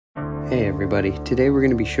Hey everybody, today we're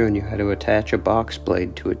going to be showing you how to attach a box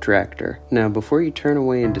blade to a tractor. Now before you turn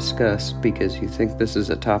away in disgust because you think this is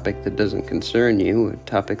a topic that doesn't concern you, a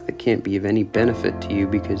topic that can't be of any benefit to you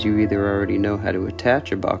because you either already know how to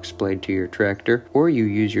attach a box blade to your tractor or you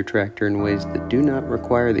use your tractor in ways that do not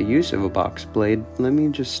require the use of a box blade, let me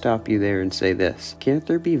just stop you there and say this. Can't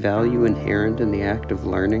there be value inherent in the act of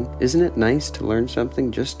learning? Isn't it nice to learn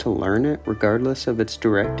something just to learn it, regardless of its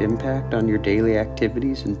direct impact on your daily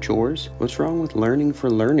activities and chores? What's wrong with learning for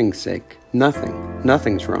learning's sake? Nothing.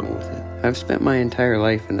 Nothing's wrong with it. I've spent my entire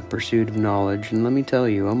life in the pursuit of knowledge, and let me tell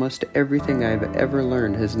you, almost everything I've ever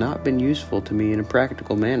learned has not been useful to me in a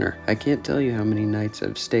practical manner. I can't tell you how many nights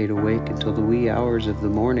I've stayed awake until the wee hours of the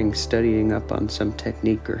morning studying up on some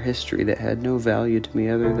technique or history that had no value to me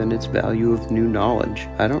other than its value of new knowledge.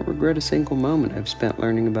 I don't regret a single moment I've spent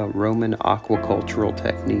learning about Roman aquacultural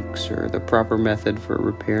techniques, or the proper method for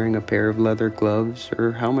repairing a pair of leather gloves,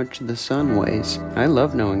 or how much the sun weighs. I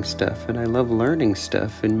love knowing stuff, and I love learning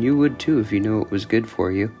stuff, and you would too if you knew it was good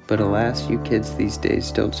for you. But alas, you kids these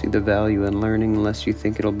days don't see the value in learning unless you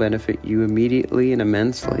think it'll benefit you immediately and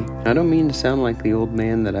immensely. I don't mean to sound like the old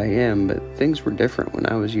man that I am, but things were different when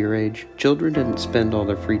I was your age. Children didn't spend all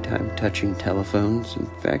their free time touching telephones. In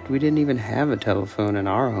fact, we didn't even have a telephone in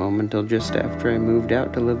our home until just after I moved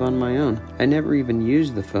out to live on my own. I never even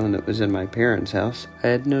used the phone that was in my parents' house. I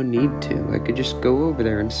had no need to. I could just go over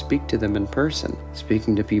there and speak to them in person.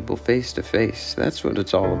 Speaking to people face to face, that's what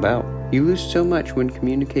it's all about. You lose so much when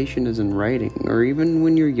communication is in writing, or even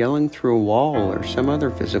when you're yelling through a wall or some other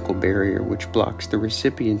physical barrier which blocks the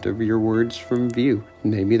recipient of your words from view.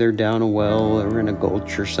 Maybe they're down a well or in a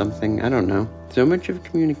gulch or something, I don't know. So much of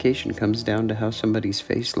communication comes down to how somebody's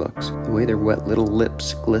face looks, the way their wet little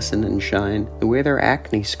lips glisten and shine, the way their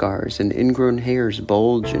acne scars and ingrown hairs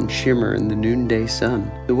bulge and shimmer in the noonday sun,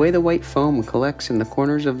 the way the white foam collects in the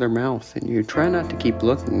corners of their mouth, and you try not to keep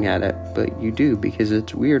looking at it, but you do because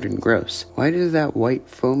it's weird and gross. Why does that white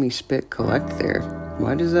foamy spit collect there?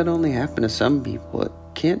 Why does that only happen to some people? It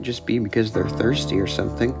can't just be because they're thirsty or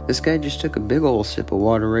something. This guy just took a big ol' sip of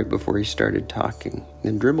water right before he started talking,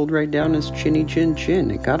 and dribbled right down his chinny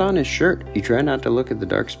chin. It got on his shirt. You try not to look at the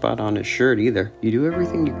dark spot on his shirt either. You do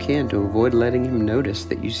everything you can to avoid letting him notice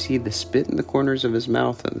that you see the spit in the corners of his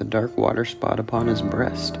mouth and the dark water spot upon his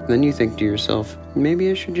breast. Then you think to yourself,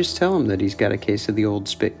 maybe I should just tell him that he's got a case of the old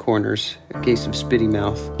spit corners, a case of spitty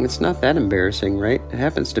mouth. It's not that embarrassing, right? It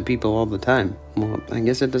happens to people all the time. Well, I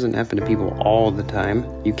guess it doesn't happen to people all the time.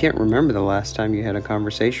 You can't remember the last time you had a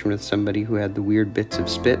conversation with somebody who had the weird bits of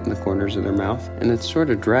spit in the corners of their mouth, and it's sort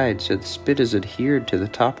of dried, so the spit is adhered to the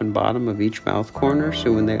top and bottom of each mouth corner,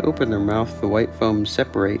 so when they open their mouth, the white foam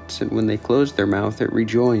separates, and when they close their mouth, it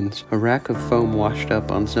rejoins. A rack of foam washed up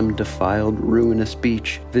on some defiled, ruinous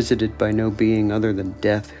beach, visited by no being other than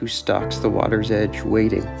death, who stalks the water's edge,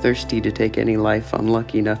 waiting, thirsty to take any life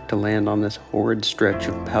unlucky enough to land on this horrid stretch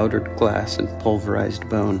of powdered glass and pulverized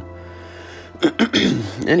bone.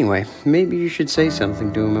 Anyway, maybe you should say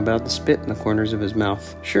something to him about the spit in the corners of his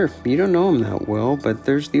mouth. Sure, you don't know him that well, but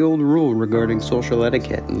there's the old rule regarding social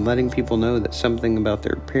etiquette and letting people know that something about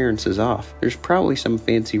their appearance is off. There's probably some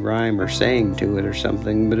fancy rhyme or saying to it or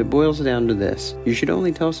something, but it boils down to this. You should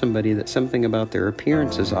only tell somebody that something about their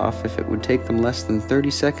appearance is off if it would take them less than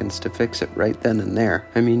 30 seconds to fix it right then and there.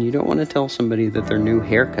 I mean, you don't want to tell somebody that their new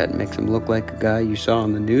haircut makes them look like a guy you saw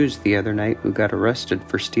on the news the other night who got arrested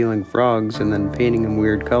for stealing frogs and then painting them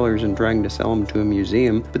weird colors and trying to sell them to a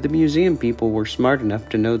museum, but the museum people were smart enough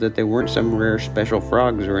to know that they weren't some rare special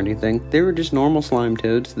frogs or anything. They were just normal slime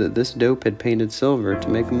toads that this dope had painted silver to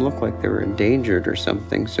make them look like they were endangered or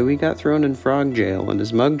something, so he got thrown in frog jail, and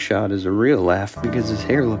his mugshot is a real laugh because his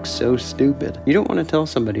hair looks so stupid. You don't want to tell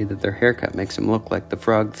somebody that their haircut makes them look like the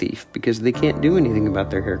frog thief, because they can't do anything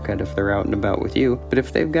about their haircut if they're out and about with you, but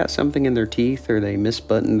if they've got something in their teeth or they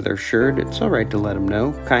misbuttoned their shirt, it's alright to let them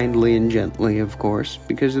know, kindly and gently, of course,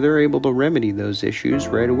 because they're able to remedy those issues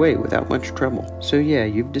right away without much trouble. So yeah,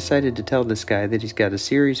 you've decided to tell this guy that he's got a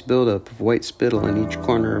serious buildup of white spittle in each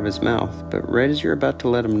corner of his mouth, but right as you're about to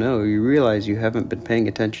let him know, you realize you haven't been paying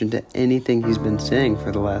attention to anything he's been saying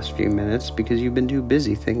for the last few minutes because you've been too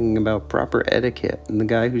busy thinking about proper etiquette and the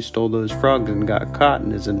guy who stole those frogs and got caught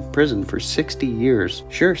and is in prison for 60 years.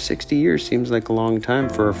 Sure, 60 years seems like a long time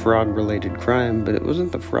for a frog-related crime, but it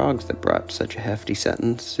wasn't the frogs that brought such a hefty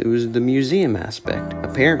sentence. It was the museum museum aspect.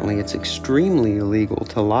 Apparently, it's extremely illegal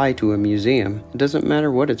to lie to a museum. It doesn't matter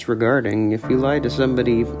what it's regarding. If you lie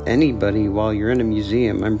to anybody while you're in a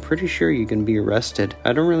museum, I'm pretty sure you can be arrested.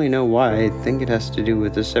 I don't really know why. I think it has to do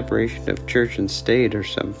with the separation of church and state or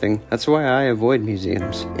something. That's why I avoid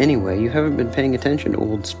museums. Anyway, you haven't been paying attention to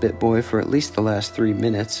old Spitboy for at least the last 3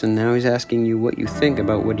 minutes, and now he's asking you what you think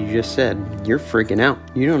about what he just said. You're freaking out.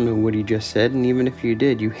 You don't know what he just said, and even if you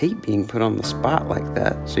did, you hate being put on the spot like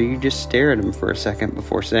that. So you just stare at him for a second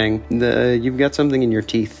before saying, you've got something in your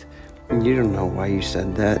teeth. You don't know why you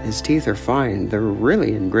said that. His teeth are fine. They're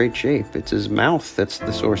really in great shape. It's his mouth that's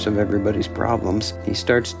the source of everybody's problems. He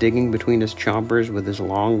starts digging between his chompers with his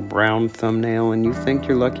long brown thumbnail, and you think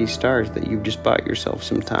you're lucky stars that you've just bought yourself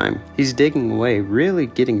some time. He's digging away, really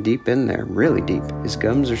getting deep in there, really deep. His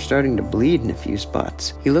gums are starting to bleed in a few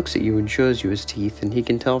spots. He looks at you and shows you his teeth, and he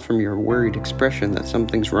can tell from your worried expression that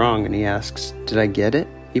something's wrong, and he asks, "Did I get it?"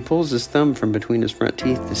 He pulls his thumb from between his front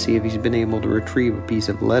teeth to see if he's been able to retrieve a piece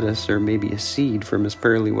of lettuce or maybe a seed from his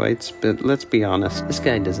pearly whites, but let's be honest, this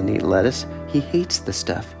guy doesn't eat lettuce. He hates the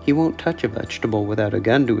stuff. He won't touch a vegetable without a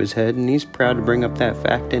gun to his head, and he's proud to bring up that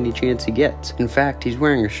fact any chance he gets. In fact, he's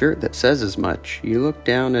wearing a shirt that says as much. You look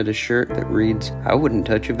down at a shirt that reads, "I wouldn't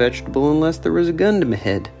touch a vegetable unless there was a gun to my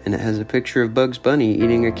head," and it has a picture of Bugs Bunny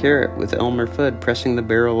eating a carrot with Elmer Fudd pressing the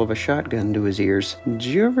barrel of a shotgun to his ears. Did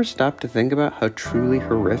you ever stop to think about how truly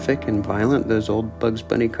horrific and violent those old Bugs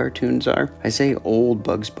Bunny cartoons are? I say old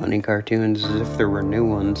Bugs Bunny cartoons as if there were new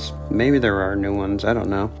ones. Maybe there are new ones, I don't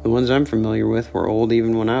know. The ones I'm familiar with were old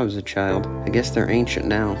even when I was a child. I guess they're ancient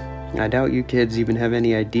now. I doubt you kids even have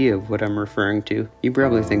any idea of what I'm referring to. You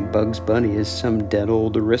probably think Bugs Bunny is some dead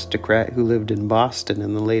old aristocrat who lived in Boston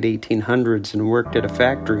in the late 1800s and worked at a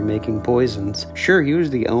factory making poisons. Sure, he was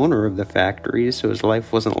the owner of the factory, so his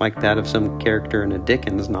life wasn't like that of some character in a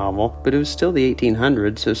Dickens novel, but it was still the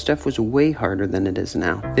 1800s, so stuff was way harder than it is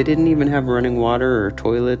now. They didn't even have running water or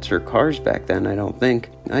toilets or cars back then, I don't think.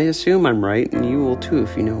 I assume I'm right, and you will too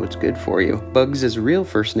if you know what's good for you. Bugs' real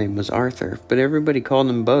first name was Arthur, but everybody called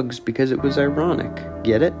him Bugs because it was ironic.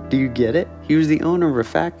 Get it? Do you get it? He was the owner of a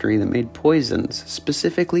factory that made poisons,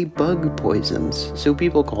 specifically bug poisons, so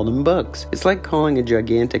people called him Bugs. It's like calling a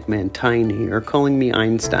gigantic man tiny or calling me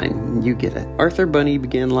Einstein. You get it. Arthur Bunny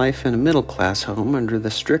began life in a middle-class home under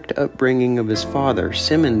the strict upbringing of his father,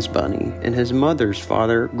 Simmons Bunny, and his mother's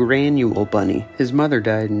father, Granule Bunny. His mother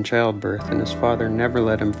died in childbirth, and his father never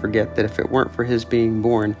let him forget that if it weren't for his being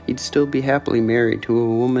born, he'd still be happily married to a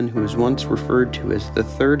woman who was once referred to as the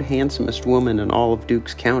third handsomest woman in all of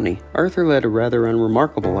Dukes County. Arthur led a rather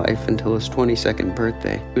unremarkable life until his 22nd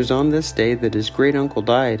birthday. It was on this day that his great-uncle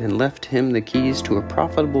died and left him the keys to a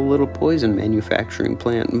profitable little poison manufacturing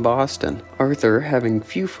plant in Boston. Arthur, having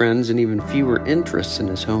few friends and even fewer interests in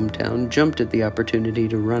his hometown, jumped at the opportunity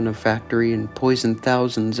to run a factory and poison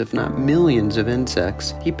thousands, if not millions, of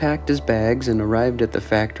insects. He packed his bags and arrived at the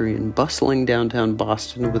factory in bustling downtown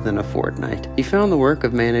Boston within a fortnight. He found the work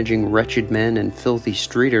of managing wretched men and filthy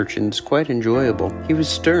street urchins quite enjoyable. He was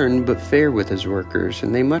stern but fair with his workers,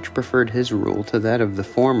 and they much preferred his rule to that of the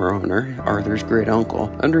former owner, Arthur's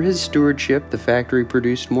great-uncle. Under his stewardship, the factory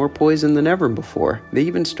produced more poison than ever before. They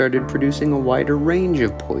even started producing a wider range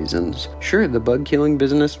of poisons. Sure, the bug-killing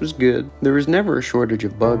business was good. There was never a shortage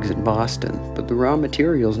of bugs in Boston, but the raw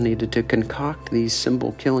materials needed to concoct these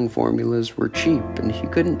simple killing formulas were cheap, and he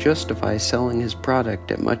couldn't justify selling his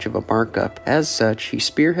product at much of a markup. As such, he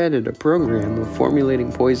spearheaded a program of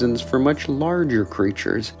formulating poisons for much larger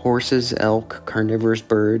creatures. Horses, elk, carnivorous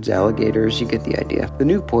birds, alligators, you get the idea. The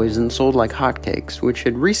new poison sold like hotcakes, which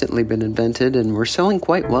had recently been invented and were selling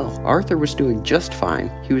quite well. Arthur was doing just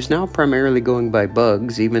fine. He was now primarily going by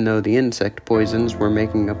Bugs, even though the insect poisons were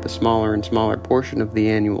making up a smaller and smaller portion of the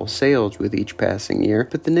annual sales with each passing year,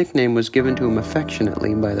 but the nickname was given to him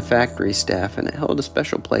affectionately by the factory staff, and it held a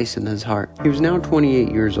special place in his heart. He was now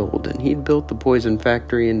 28 years old, and he'd built the poison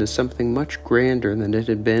factory into something much grander than it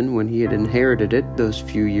had been when he had inherited it those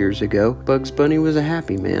few years ago. Bugs Bunny was a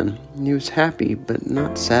happy man. He was happy, but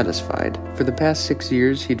not satisfied. For the past 6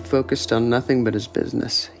 years, he'd focused on nothing but his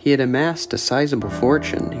business. He had amassed a sizable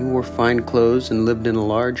fortune. He wore fine clothes and lived in a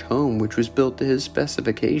large home which was built to his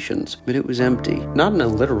specifications, but it was empty. Not in a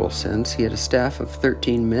literal sense. He had a staff of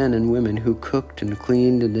 13 men and women who cooked and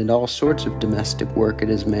cleaned and did all sorts of domestic work at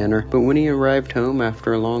his manor, but when he arrived home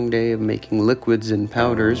after a long day of making liquids and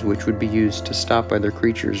powders which would be used to stop other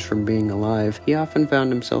creatures from being alive, he often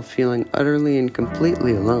found himself feeling utterly and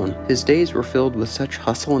completely alone. His days were filled with such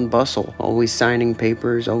hustle and bustle, always signing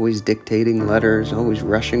papers, always dictating letters, always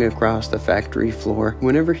rushing across the factory floor.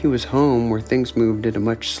 Whenever he was home, where things moved at a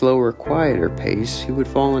much slower, quieter pace, he would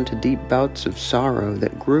fall into deep bouts of sorrow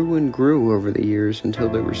that grew and grew over the years until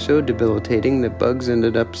they were so debilitating that Bugs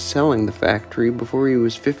ended up selling the factory before he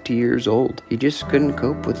was 50 years old. He just couldn't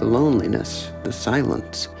cope with the loneliness, the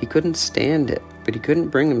silence. He couldn't stand it. But he couldn't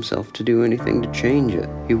bring himself to do anything to change it.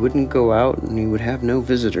 He wouldn't go out and he would have no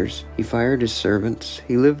visitors. He fired his servants.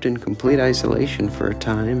 He lived in complete isolation for a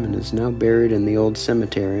time and is now buried in the old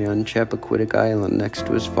cemetery on Chappaquiddick Island next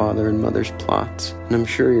to his father and mother's plots. And I'm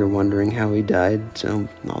sure you're wondering how he died, so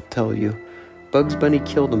I'll tell you. Bugs Bunny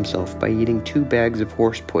killed himself by eating 2 bags of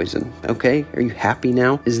horse poison, okay? Are you happy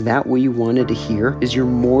now? Is that what you wanted to hear? Is your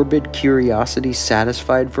morbid curiosity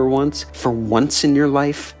satisfied for once? For once in your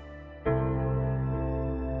life?